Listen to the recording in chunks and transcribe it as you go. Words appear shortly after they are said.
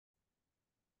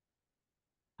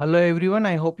Hello everyone,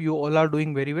 I hope you all are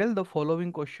doing very well. The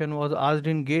following question was asked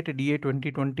in GATE DA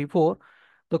 2024.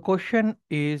 The question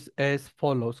is as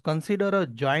follows. Consider a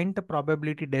joint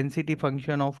probability density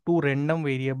function of two random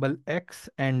variable x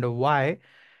and y,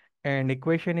 and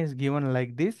equation is given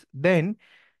like this. Then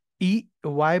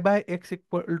y by x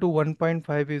equal to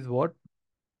 1.5 is what?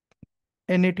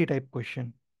 NAT type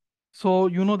question. So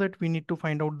you know that we need to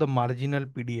find out the marginal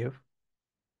PDF,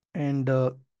 and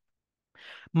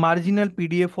marginal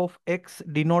PDF of x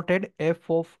denoted f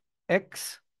of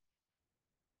x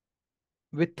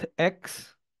with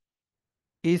x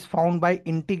is found by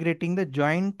integrating the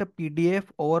joint PDF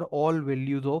over all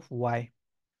values of y.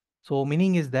 So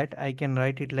meaning is that I can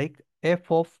write it like f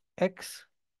of x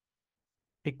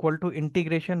equal to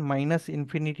integration minus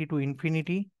infinity to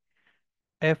infinity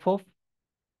f of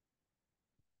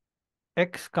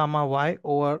x comma y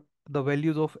over the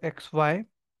values of x y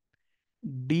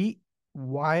dy,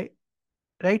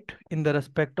 right, in the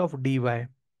respect of dy.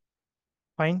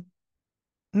 Fine.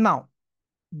 Now,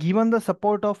 given the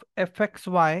support of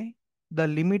fxy, the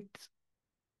limits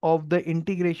of the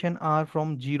integration are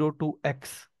from 0 to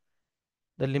x.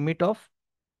 The limit of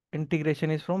integration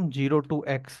is from 0 to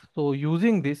x. So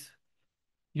using this,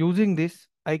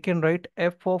 I can write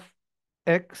f of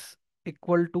x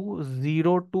equal to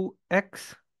 0 to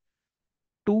x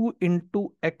 2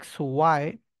 into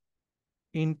xy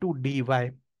into dy,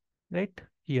 right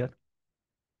here.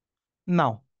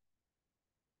 Now,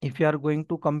 if you are going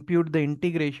to compute the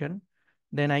integration,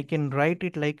 then I can write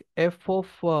it like f of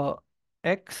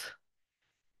x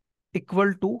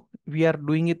equal to, we are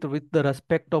doing it with the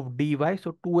respect of dy,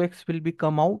 so 2x will be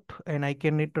come out and I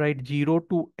can write 0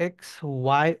 to x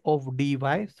y of dy.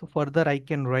 So further I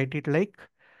can write it like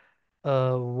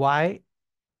y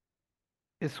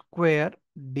square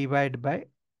divided by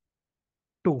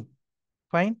 2.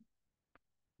 Fine.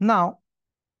 Now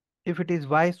if it is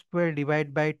y square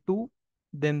divided by 2,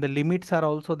 then the limits are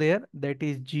also there, that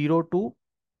is 0 to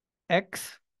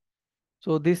x.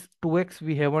 So this 2x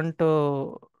we haven't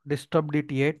disturbed it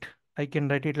yet. I can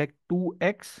write it like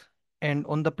 2x, and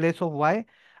on the place of y,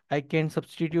 I can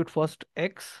substitute first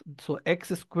x. So x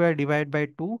square divided by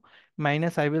 2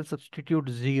 minus I will substitute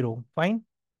 0. Fine.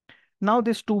 Now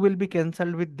this 2 will be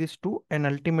cancelled with this 2, and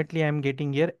ultimately I am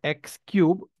getting here x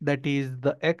cube, that is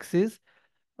the x is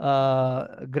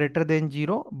greater than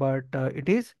 0, but it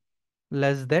is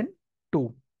less than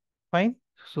 2. Fine.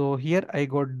 So here I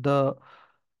got the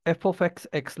f of x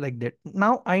like that.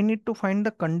 Now I need to find the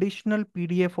conditional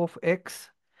PDF of x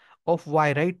of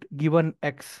y, right, given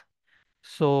x.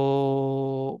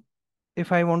 So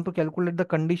if I want to calculate the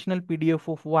conditional PDF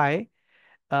of y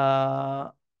uh,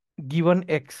 given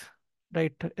x,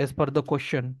 right, as per the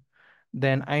question,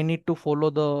 then I need to follow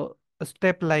the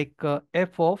step like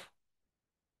f of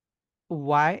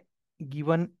y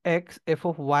given x, f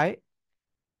of y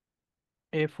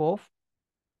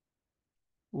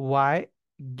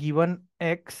given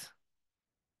x,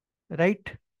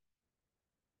 right,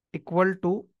 equal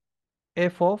to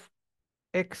f of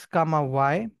x comma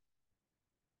y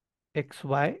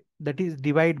xy, that is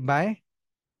divide by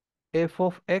f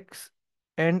of x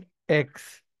and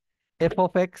x, f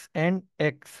of x and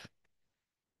x.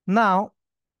 Now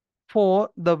for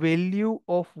the value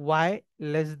of y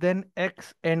less than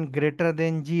x and greater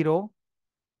than 0,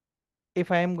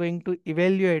 if I am going to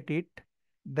evaluate it,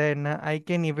 then I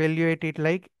can evaluate it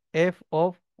like f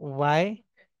of y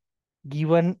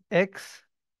given x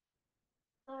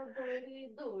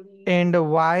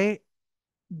and y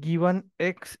given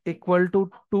x equal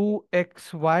to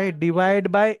 2xy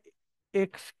divided by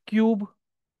x cube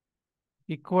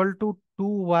equal to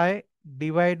 2y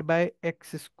divided by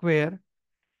x square.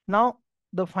 Now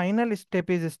the final step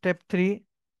is step 3.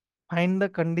 Find the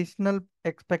conditional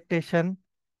expectation.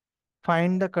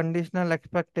 Find the conditional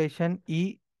expectation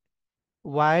e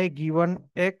y given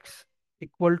x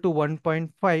equal to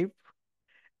 1.5,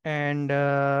 and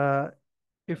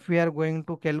if we are going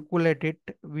to calculate it,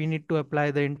 we need to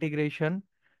apply the integration,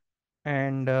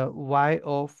 and y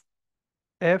of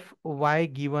f y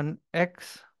given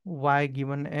x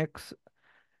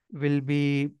will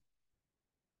be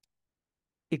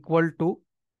equal to,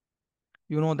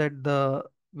 you know that the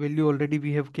value already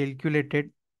we have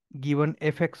calculated, given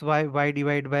fxy y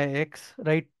divided by x,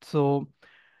 right? So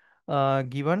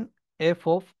given f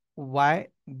of y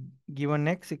given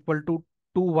x equal to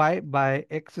 2y by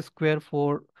x square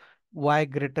for y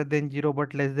greater than 0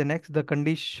 but less than x, the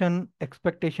condition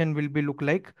expectation will be look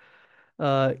like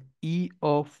uh, e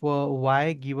of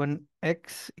y given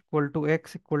x equal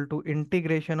to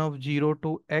integration of 0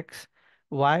 to x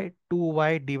y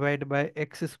 2y divided by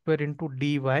x square into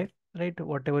dy, right?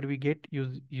 Whatever we get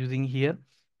using here.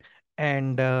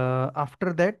 And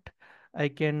after that, I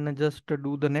can just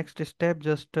do the next step,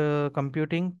 just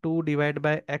computing 2 divided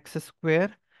by x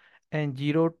square and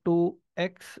 0 to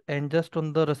x, and just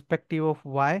on the respective of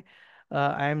y,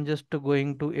 I am just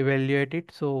going to evaluate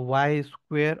it. So y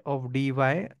square of dy.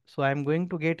 So I am going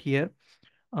to get here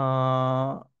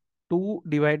uh, 2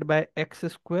 divided by x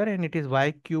square, and it is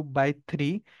y cube by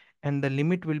 3, and the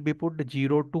limit will be put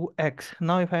 0 to x.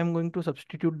 Now if I am going to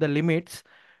substitute the limits,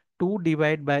 2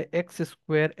 divided by x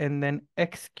square and then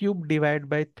x cube divided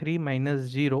by 3 minus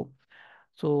 0.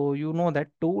 So you know that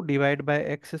 2 divided by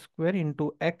x square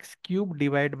into x cube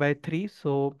divided by 3.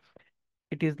 So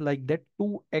it is like that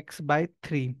 2x by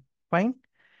 3. Fine.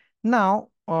 Now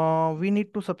we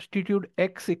need to substitute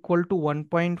x equal to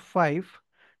 1.5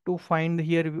 to find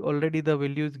here. Already the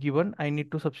value is given. I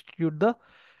need to substitute the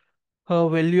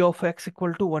value of x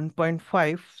equal to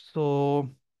 1.5. So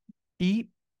e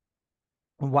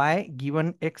y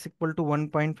given x equal to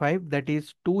 1.5, that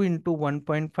is 2 into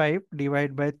 1.5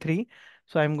 divided by 3.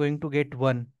 So I'm going to get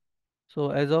 1.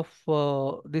 So as of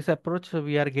this approach,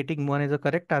 we are getting 1 as a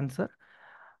correct answer,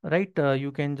 right?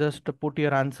 You can just put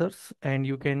your answers, and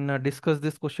you can discuss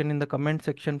this question in the comment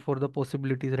section for the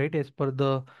possibilities, right? As per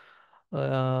the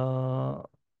uh,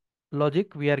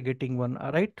 logic, we are getting 1.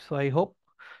 All right. So I hope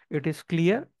it is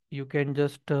clear. You can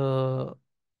just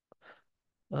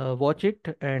watch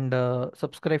it and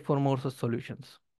subscribe for more such solutions.